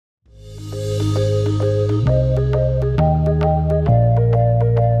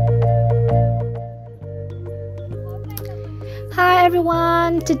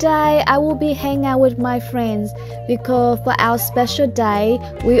everyone, today I will be hanging out with my friends because for our special day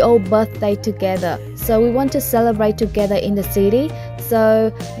we all birthday together, so we want to celebrate together in the city.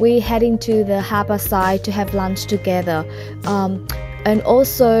 So we heading to the Harbourside to have lunch together. And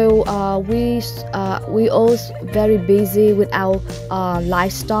also we all very busy with our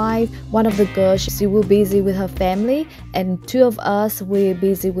lifestyle. One of the girls, she will busy with her family, and two of us we're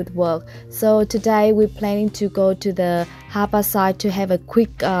busy with work. So today we're planning to go to the Harbourside to have a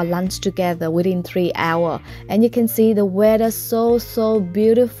quick lunch together within 3 hours. And you can see the weather so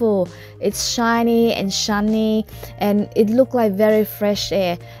beautiful. It's shiny and sunny, and it looked like very fresh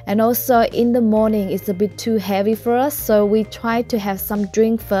air. And also in the morning it's a bit too heavy for us, so we try to have some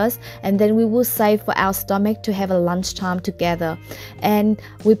drink first, and then we will save for our stomach to have a lunchtime together. And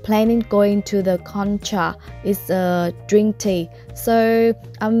we're planning going to the Concha. It's a drink tea. So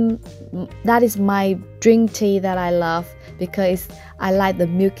that is my drink tea that I love because I like the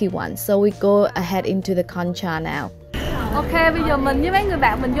milky one. So we go ahead into the Concha now. Ok, bây giờ mình với mấy người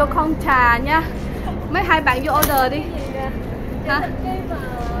bạn mình vô Concha nha. Mấy hai bạn vô order đi. Hả?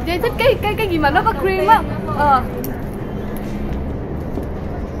 Chị thích cái gì mà nó có cream á.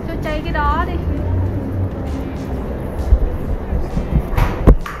 Cho chay cái đó đi.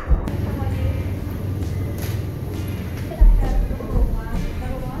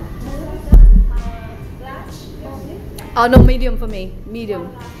 Oh no, medium for me. Medium.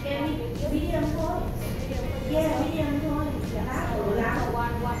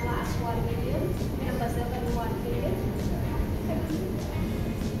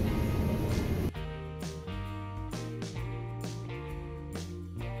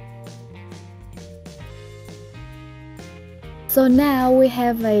 So now we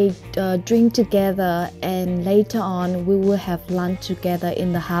have a drink together, and later on we will have lunch together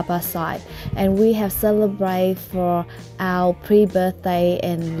in the Harbourside, and we have celebrate for our pre-birthday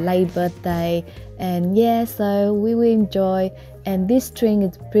and late birthday. And yeah, so we will enjoy. And this drink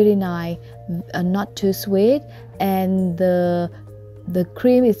is pretty nice, not too sweet, and the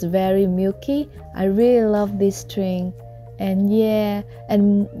cream is very milky. I really love this drink. And yeah,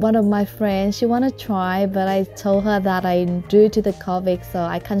 and one of my friends, she wanna try, but I told her that I due to the COVID, so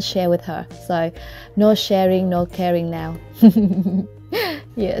I can't share with her. So no sharing, no caring now.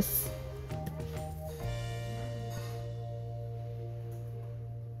 Yes.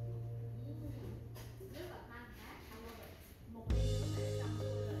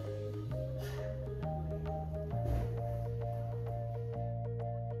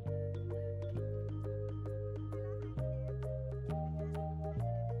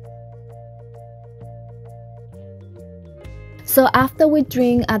 So after we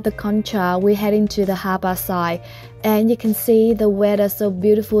drink at the Concha, we're heading to the Harbourside, and you can see the weather so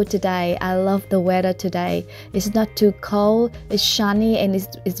beautiful today. I love the weather today. It's not too cold, it's sunny, and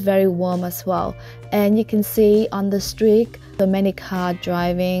it's very warm as well. And you can see on the street so many cars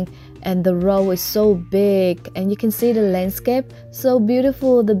driving, and the road is so big, and you can see the landscape so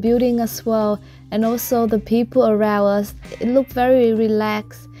beautiful, the building as well, and also the people around us. It looks very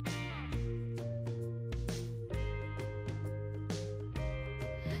relaxed.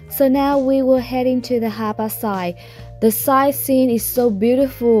 So now we were heading to the Harbourside. The sight scene is so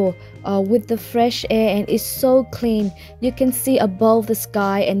beautiful with the fresh air, and it's so clean. You can see above the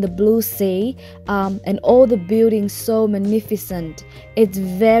sky and the blue sea, and all the buildings so magnificent. It's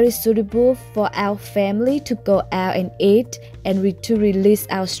very suitable for our family to go out and eat and to release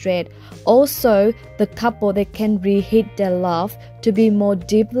our stress. Also, the couple, they can reheat their love to be more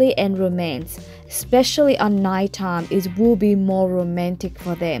deeply and romance. Especially on nighttime, it will be more romantic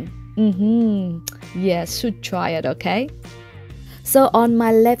for them. Yes, should try it, okay? So on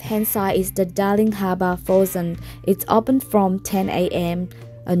my left hand side is the Darling Harbour Frozen. It's open from 10 a.m.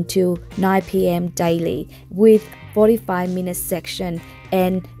 until 9 p.m. daily with 45-minute section,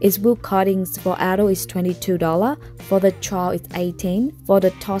 and its will costings for adult is $22, for the child is $18, for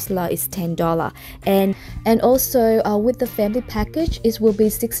the toddler is $10, and also with the family package it will be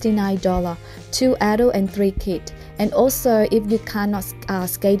 $69, 2 adult and 3 kids. And also if you cannot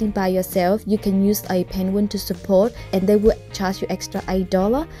skating by yourself, you can use a penguin to support, and they will charge you extra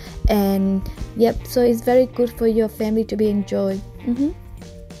 $8. And yep, so it's very good for your family to be enjoyed.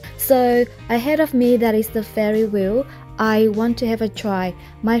 So ahead of me, that is the Ferry wheel. I want to have a try.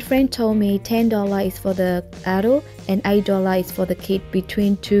 My friend told me $10 is for the adult and $8 is for the kid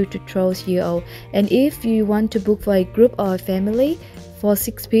between 2 to 12 years old. And if you want to book for a group or a family, for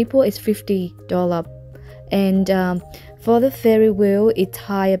 6 people it's $50. And for the Ferry wheel, it's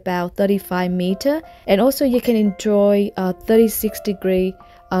high about 35 meters, and also you can enjoy 36-degree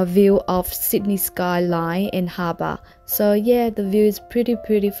a view of Sydney skyline and harbour. So yeah, the view is pretty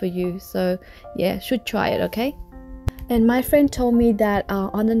for you. So yeah, should try it, okay? And my friend told me that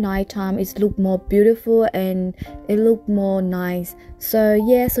on the night time it looked more beautiful and it looked more nice. So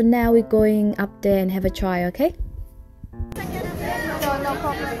yeah, so now we're going up there and have a try, okay? No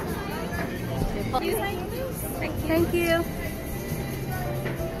problem. Thank you.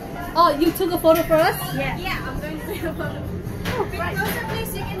 Oh, you took a photo for us? Yeah. Yeah, I'm going to take a photo. Oh, right. Closer,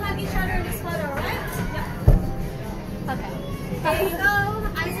 please. You can hug each other in this photo, alright? Yeah. Okay. There you go.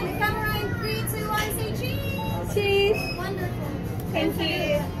 Eyes on the camera in 3, 2, 1. Say cheese. Cheese. Wonderful. Thank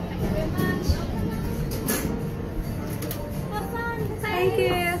you. Thank you very much. Have fun. Thank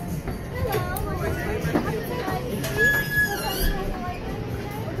you.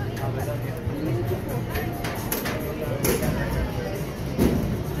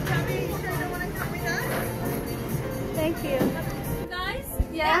 Thank you. Guys?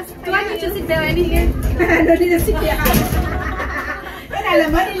 Yes. Do I need to sit there anything? Đâu đi được xích kìa. Cái này là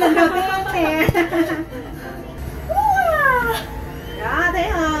mới đi lần đầu tiên nè. Đó, thấy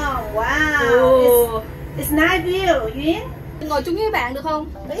không? Wow. It's nice view, Duyên. Ngồi chung với bạn được không?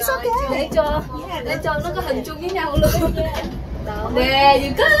 It's okay. Để cho nó có hình chung với nhau luôn. Nè,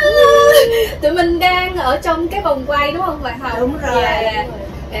 you go. Tụi mình đang ở trong cái vòng quay đúng không? Phải không? Đúng rồi. Yeah.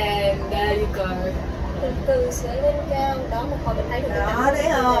 And there you go. Từ sẽ lên cao. Đó, một hồi mình thấy được. Đó,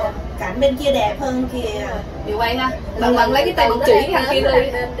 thấy không? Cảnh bên kia đẹp hơn kìa. Điều quay ha. Lần lấy cái tay bằng chỉ thằng kia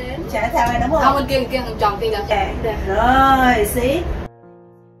đi. Chả theo này đúng Không, không? bên kia thằng tròn kia kìa. Rồi, see?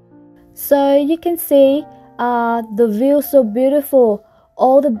 So you can see the view so beautiful,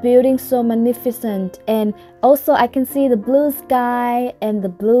 all the buildings so magnificent, and also I can see the blue sky and the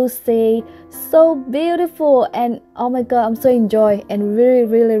blue sea, so beautiful, and oh my god, I'm so enjoy and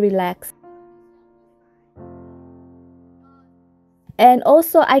really relaxed. And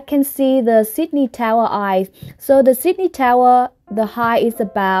also I can see the Sydney Tower eyes. So the Sydney Tower, the height is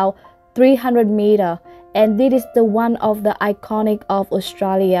about 300 meters, and this is the one of the iconic of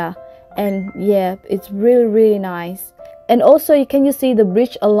Australia. And yeah, it's really nice. And also can you see the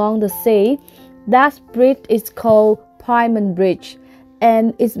bridge along the sea? That bridge is called Pyrmont Bridge,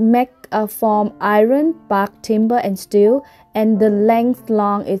 and it's made from iron, bark, timber and steel, and the length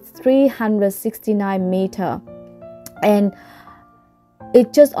long is 369 meters, and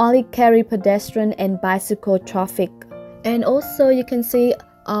it just only carry pedestrian and bicycle traffic. And also you can see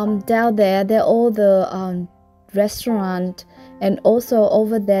down there all the restaurant, and also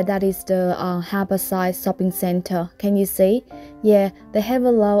over there that is the Harbourside shopping center. Can you see? Yeah, they have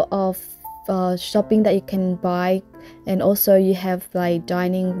a lot of shopping that you can buy, and also you have like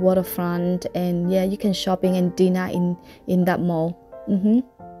dining, waterfront, and yeah, you can shopping and dinner in that mall.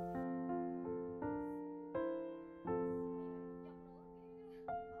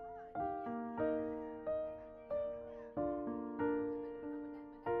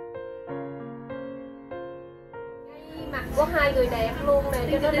 Mặt của hai người đẹp luôn nè,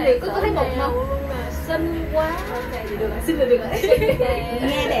 cho nó đẹp. Có thấy một không? luôn nè, xinh quá. Ok, vậy được rồi, xin được rồi.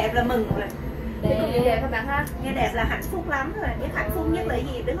 Nghe đẹp là mừng rồi. Đẹp các bạn ha. Nghe đẹp là hạnh phúc lắm rồi. Biết hạnh phúc nhất là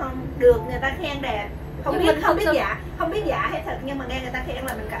gì biết không? Được người ta khen đẹp. Không biết giả hay thật, nhưng mà nghe người ta khen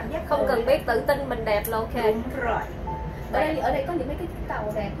là mình cảm giác Không cần biết, tự tin mình đẹp là ok. Đúng rồi. Ở đây có những mấy cái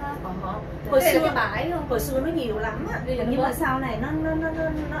tàu đẹp ha. Hồi Đây xưa là cái bãi không? Hồi xưa nó nhiều lắm á, nhưng mà sau này nó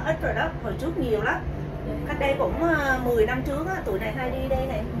ít rồi đó. Hồi trước nhiều lắm. Cách đây cũng 10 năm trước á, tụi này hay đi đây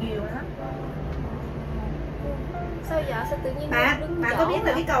này nhiều lắm. Sao vậy? Sao tự nhiên Bạn có biết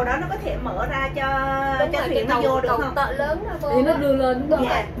là cái cầu đó nó có thể mở ra cho thuyền nó vô được không? Cầu lớn đó cô. Thì nó đưa lên đúng không?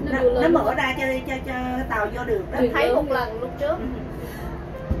 Yeah, nó mở ra cho tàu vô được đó. Mình thấy một lần lúc trước.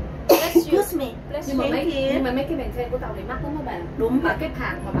 Excuse me. Nhưng mà mấy cái bàn xe của tàu này mắc lắm các bạn. Đúng mà rồi. cái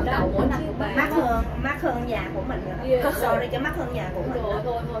thằng mà bắt đầu mỗi năm một bàn Mắc hơn nhà của mình nữa. Yeah. Sorry cho mắc hơn nhà của mình. Rồi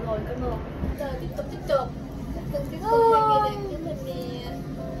thôi cảm ơn. Tiếp tục.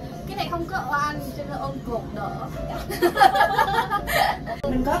 Cái này không có oan cho nên ôm cột đỡ.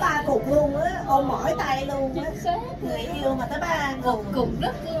 Mình có 3 cục luôn á, ôm mỏi tay luôn á. Người yêu mà tới 3 cục. Cục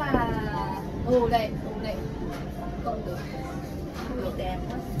rất là đây. Không được. Đẹp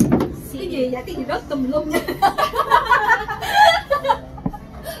quá. Cái gì vậy? Cái gì rớt tùm lum nha.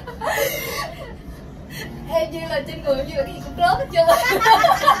 Em như là trên người như là cái gì cũng rớt hết trơn.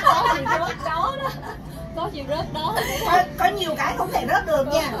 Có gì rớt đó đó. Có gì rớt đó. Có nhiều cái không thể rớt được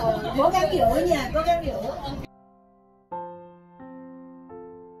nha. Cố gắng giữ nha, cố gắng giữ.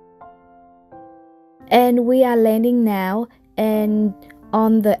 And we are landing now, and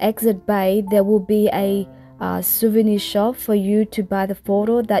on the exit bay there will be a souvenir shop for you to buy the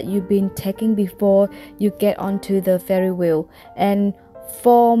photo that you've been taking before you get onto the ferry wheel. And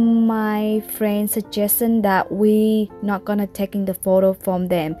for my friend's suggestion that we not gonna taking the photo from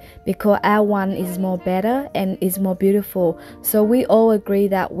them because our one is more better and is more beautiful, so we all agree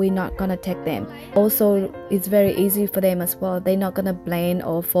that we're not gonna take them. Also, it's very easy for them as well. They're not gonna blame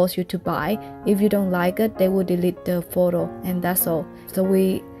or force you to buy. If you don't like it, they will delete the photo, and that's all. So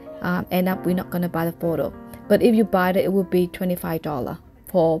we end up we're not gonna buy the photo, but if you buy it, it will be $25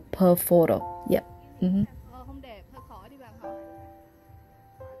 for per photo. Yep. Không đẹp, hơi khỏi đi bạn hả?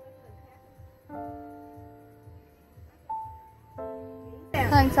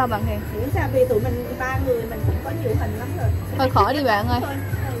 Hơn sao bạn Hiền? Nghĩ sao vì tụi mình 3 người mình cũng có nhiều hình lắm rồi. Hơi khỏi đi bạn ơi.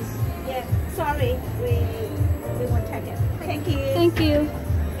 Yeah, sorry, we won't take it. Thank you. Thank you.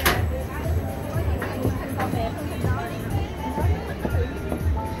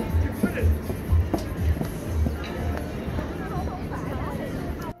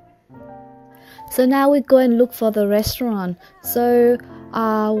 So now we go and look for the restaurant. So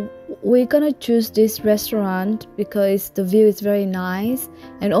we're gonna choose this restaurant because the view is very nice,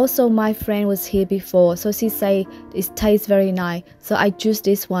 and also my friend was here before, so she say it tastes very nice. So I choose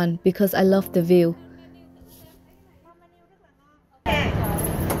this one because I love the view.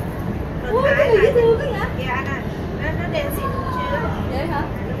 Ủa, cái gì dễ thương quá vậy? Yeah, nó dancing chưa? Vậy hả?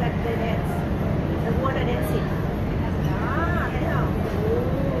 Look at the dance. The water dancing. Đó, thấy không?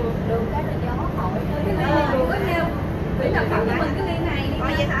 Được cái là gió thổi thôi. Cái này được quá nha. Bữa nào cầm cho mình cái ly này đi.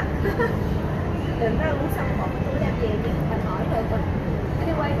 Vậy hả? Đừng có uống xong bỏ cái túi đem về đi. Mình hỏi được rồi.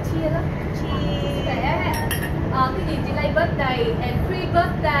 Anyway, cheer đó. Cheers. Cái gì chị Lay birthday and free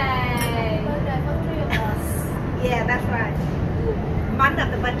birthday. Birthday for 3 of us. Yeah, that's right. Month of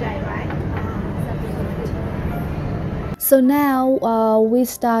the birthday, right? So now we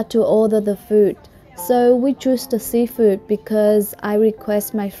start to order the food. So we choose the seafood because I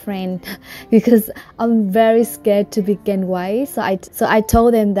request my friend because I'm very scared to be gain weight. So I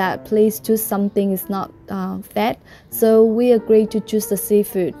told them that please choose something is not fat. So we agreed to choose the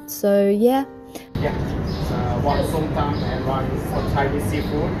seafood. So yeah. Yeah, one som tam and one Thai with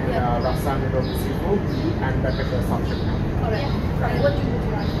seafood, and Raksan noodle with seafood, and backpacker soft chicken. Alright. What you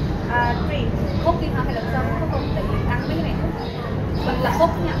would like? Drink. Hút đi hả hay là sao? Có không? Tại vì ăn mấy cái này hút. Mình là hút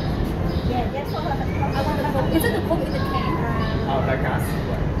nha. Yeah, that's what I'm I want the Coke. Is it the Coke in the can? Like us.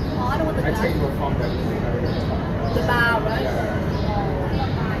 Oh, I don't want the I glass. take it from The bar, right?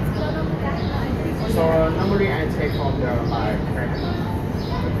 So normally I take from my friend.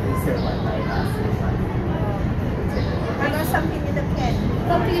 Resale like us. I got something in the can.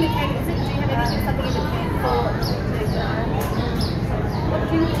 Something in the can. Is it? Do you have anything? Something in the can? What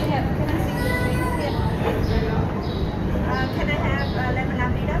drink do you have? Can I see the drink here? Can I have lemon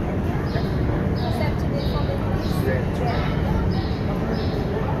lavender? Set today for me, please.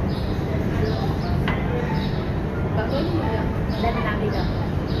 Bạn nói gì vậy? Lemon lavender.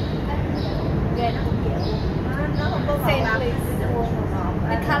 Ghê nó không dịu. Nó không có ngọt lắm.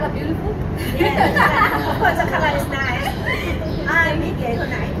 The color beautiful. Yeah, of course the color is nice. Ai biết vậy hồi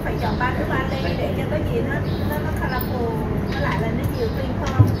nãy phải chọn 3 thứ 3 ly để cho cái gì nó colorful, với lại là nó nhiều cream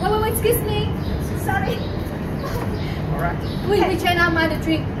hơn. Wait, excuse me. Sorry. Alright. We change our mind the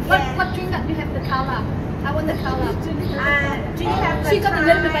drink. Yeah. What drink that you have the color? I want the color. Do you have the She got the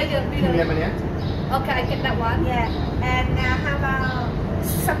little bit Thai? like the Pink lemonade. Okay, I get that one. Yeah, and how about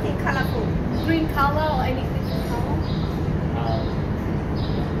something colorful? Green color or any different color?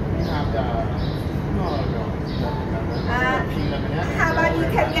 We have the pink lemonade. How about you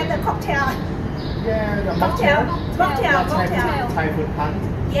can get the cocktail? Yeah, the Mocktail. mocktail. Thai food punch.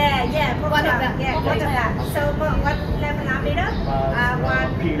 Yeah, mocktail. One of that. Yeah, Okay. one of that. So one lemon lavender, one.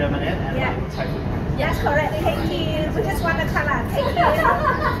 Pink lemonade and Yeah. one Thai food punch. That's correct. Thank you. We just want the color. Thank you.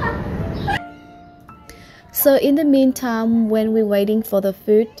 So in the meantime, when we're waiting for the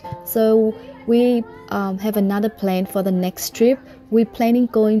food, so we have another plan for the next trip. We're planning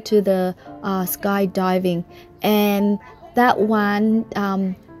going to the skydiving, and that one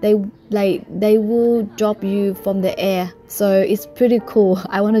they will drop you from the air, so it's pretty cool.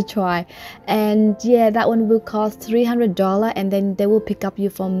 I want to try, and yeah, that one will cost $300, and then they will pick up you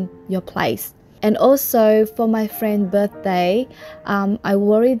from your place. And also for my friend's birthday, I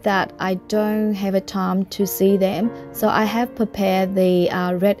worry that I don't have a time to see them, so I have prepared the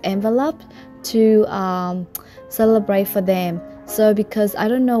red envelope to celebrate for them. So because I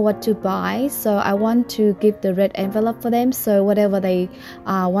don't know what to buy, so I want to give the red envelope for them, so whatever they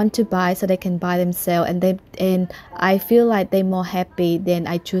want to buy, so they can buy themselves, and I feel like they're more happy than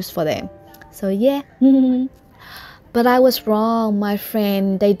I choose for them. So yeah. But I was wrong, my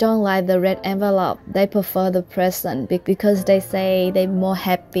friend. They don't like the red envelope. They prefer the present because they say they're more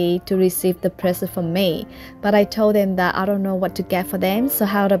happy to receive the present from me. But I told them that I don't know what to get for them. So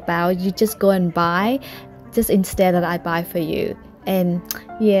how about you just go and buy, just instead that I buy for you. And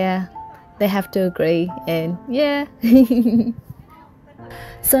yeah, they have to agree. And yeah.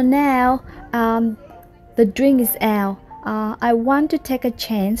 So now the drink is out. I want to take a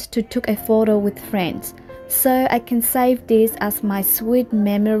chance to take a photo with friends, so I can save this as my sweet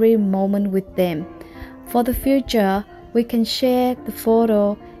memory moment with them. For the future, we can share the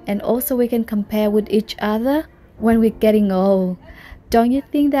photo and also we can compare with each other when we're getting old. Don't you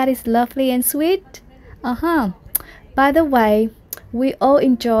think that is lovely and sweet? By the way, we all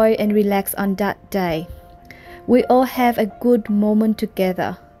enjoy and relax on that day. We all have a good moment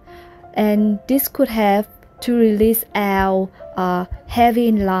together, and this could have to release our heavy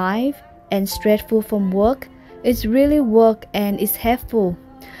in life and stressful from work. It's really work and it's helpful.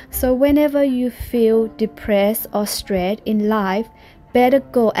 So whenever you feel depressed or stressed in life, better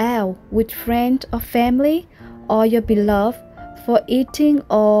go out with friends or family or your beloved for eating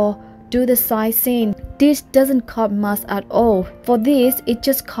or do the sightseeing. This doesn't cost much at all. For this, it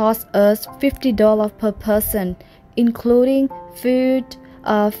just costs us $50 per person, including food,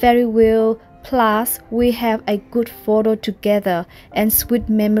 ferry wheel, plus we have a good photo together and sweet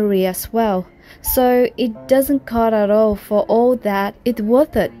memory as well. So it doesn't cost at all. For all that, it's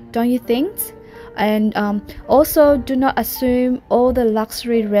worth it, don't you think? And also do not assume all the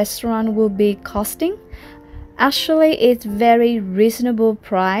luxury restaurant will be costing. Actually, it's very reasonable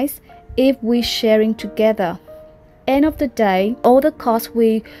price if we sharing together. End of the day, all the costs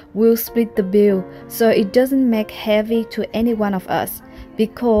we will split the bill, so it doesn't make heavy to any one of us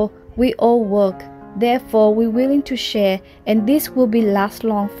because we all work. Therefore, we're willing to share, and this will be last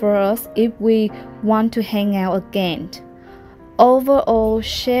long for us if we want to hang out again. Overall,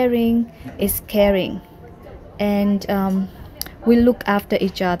 sharing is caring, and we look after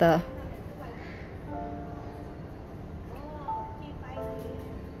each other.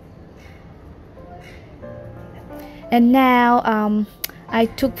 And now I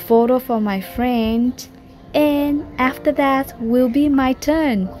took photo for my friend, and after that will be my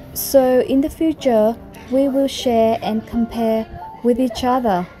turn. So in the future, we will share and compare with each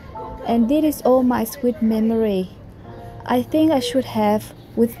other, and this is all my sweet memory. I think I should have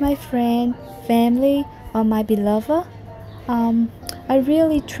with my friend, family, or my beloved. I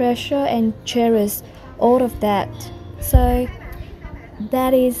really treasure and cherish all of that. So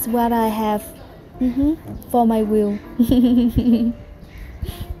that is what I have for my will.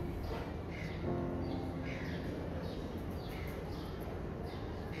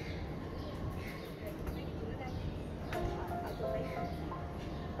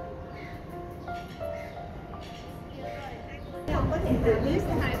 Không có thể tự list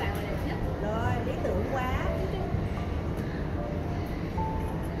hai bạn là đẹp nhất. Rồi, lý tưởng quá.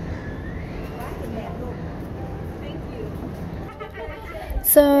 Quá thì đẹp luôn. Thank you.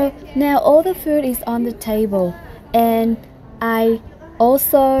 So now all the food is on the table, and I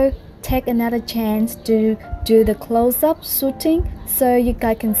also take another chance to do the close-up shooting so you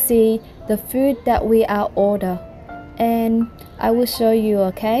guys can see the food that we are order, and I will show you.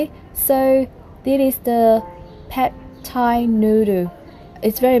 Okay, so this is the pad Thai noodle.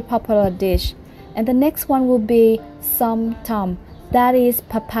 It's very popular dish. And the next one will be som tam. That is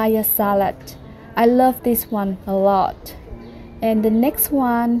papaya salad. I love this one a lot. And the next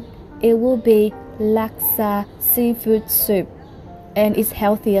one, it will be laksa seafood soup, and it's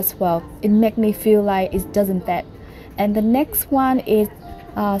healthy as well. It makes me feel like it doesn't fat. And the next one is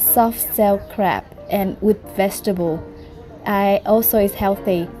soft shell crab and with vegetable. I also is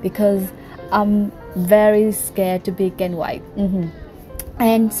healthy because I'm very scared to be gain weight.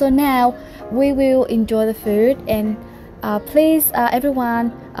 And so now we will enjoy the food, and please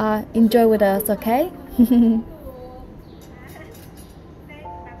everyone enjoy with us, okay?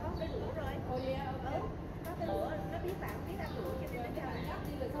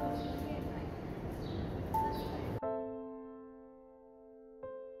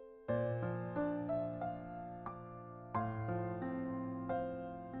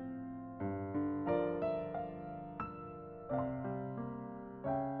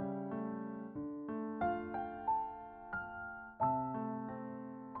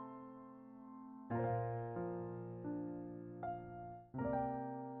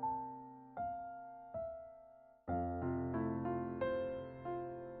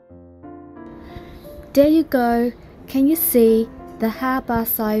 There you go. Can you see the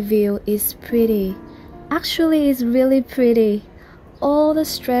Harbourside view is pretty? Actually, it's really pretty. All the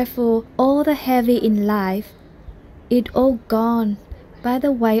stressful, all the heavy in life it all gone by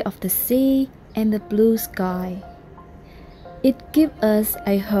the way of the sea and the blue sky. It gives us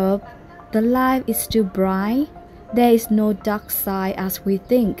a hope the life is still bright. There is no dark side as we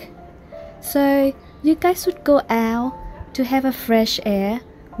think. So you guys should go out to have a fresh air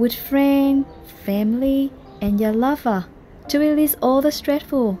with friends, family, and your lover to release all the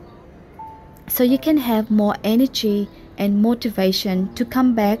stressful. So you can have more energy and motivation to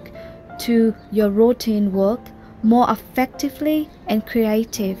come back to your routine work more effectively and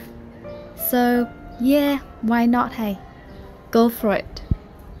creative. So yeah, why not, hey? Go for it.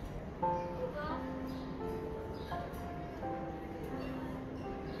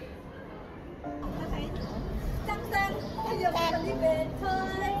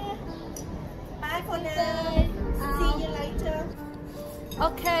 Bye for now. See you later.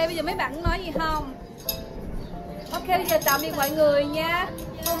 Ok, bây giờ mấy bạn nói gì không? Ok, bây giờ tạm biệt mọi người nha.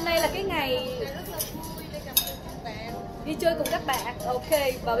 Hôm nay là cái ngày đi chơi cùng các bạn. Ok,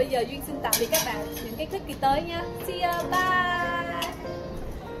 và bây giờ Duyên xin tạm biệt các bạn những cái clip kỳ tới nha. See ya, bye.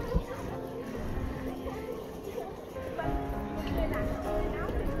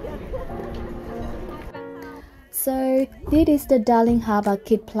 So this is the Darling Harbour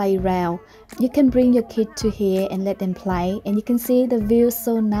Kid Playground. You can bring your kid to here and let them play, and you can see the view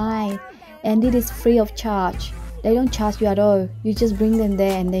so nice. And it is free of charge. They don't charge you at all. You just bring them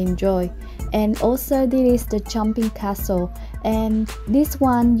there and they enjoy. And also this is the jumping castle, and this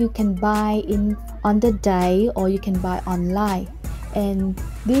one you can buy on the day or you can buy online. And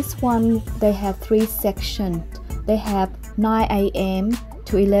this one they have 3 sections. They have 9 a.m.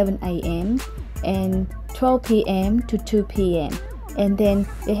 to 11 a.m. and 12 p.m. to 2 p.m. and then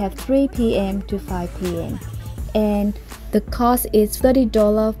they have 3 p.m. to 5 p.m. and the cost is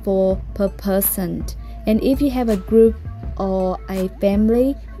 $30 per person, and if you have a group or a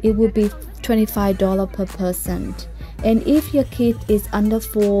family it will be $25 per person. And if your kid is under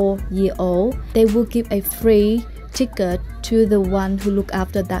 4 years old, they will give a free ticket to the one who look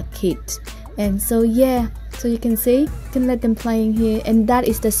after that kid. And so yeah, so you can see, you can let them playing here, and that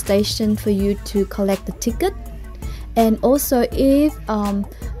is the station for you to collect the ticket. And also if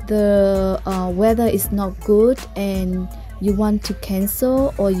the weather is not good and you want to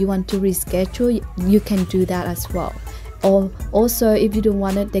cancel or you want to reschedule, you can do that as well. Or also if you don't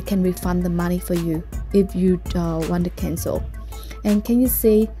want it, they can refund the money for you if you want to cancel. And can you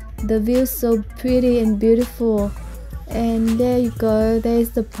see the view is so pretty and beautiful? And there you go, there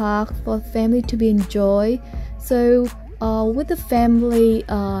is the park for family to be enjoyed. So with the family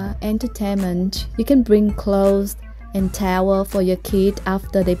entertainment, you can bring clothes and towel for your kid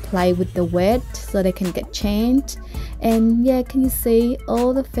after they play with the wet, so they can get changed. And yeah, can you see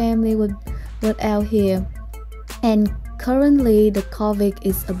all the family were out here? And currently the COVID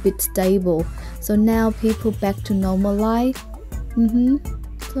is a bit stable, so now people back to normal life.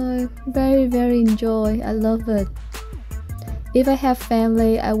 So very enjoy. I love it. If I have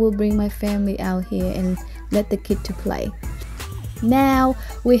family, I will bring my family out here and let the kid to play. Now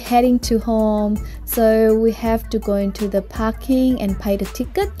we're heading to home, so we have to go into the parking and pay the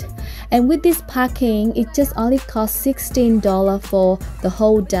ticket. And with this parking, it just only costs $16 for the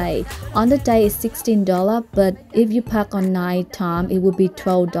whole day. On the day is $16, but if you park on night time, it will be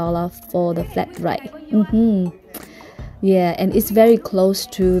 $12 for the flat rate. Yeah, and it's very close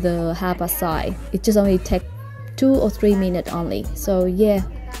to the Harbourside. It just only takes 2 or 3 minutes only. So yeah.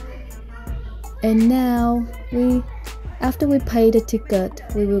 And now after we pay the ticket,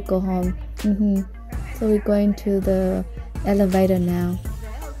 we will go home. So we're going to the elevator now.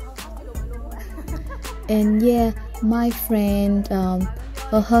 And yeah, my friend,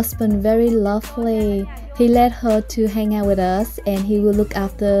 her husband, very lovely. He let her to hang out with us, and he will look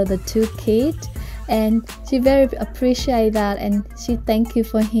after the 2 kids. And she very appreciate that, and she thank you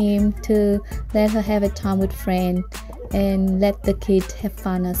for him to let her have a time with friend and let the kids have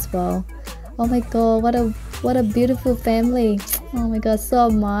fun as well. Oh my god, what a beautiful family. Oh my god, so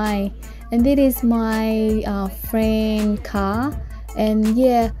am I. And this is my friend car, and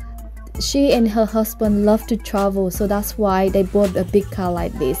yeah, she and her husband love to travel, so that's why they bought a big car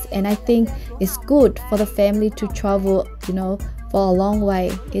like this. And I think it's good for the family to travel, you know, for a long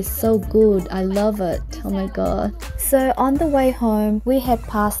way. It's so good. I love it. Oh my god. So on the way home, we had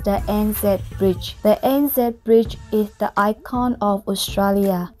passed the NZ Bridge. The NZ Bridge is the icon of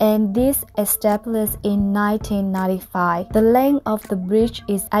Australia, and this established in 1995. The length of the bridge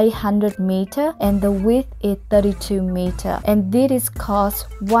is 800 meters and the width is 32 meters, and this cost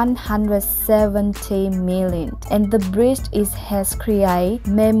 170 million. And the bridge has created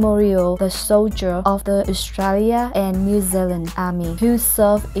memorial the soldier of the Australia and New Zealand Army who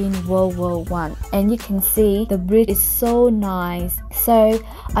served in World War I. And you can see the bridge is so nice. So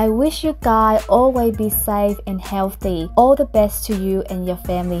I wish you guys always be safe and healthy. All the best to you and your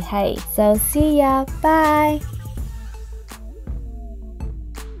family. Hey, so see ya. Bye.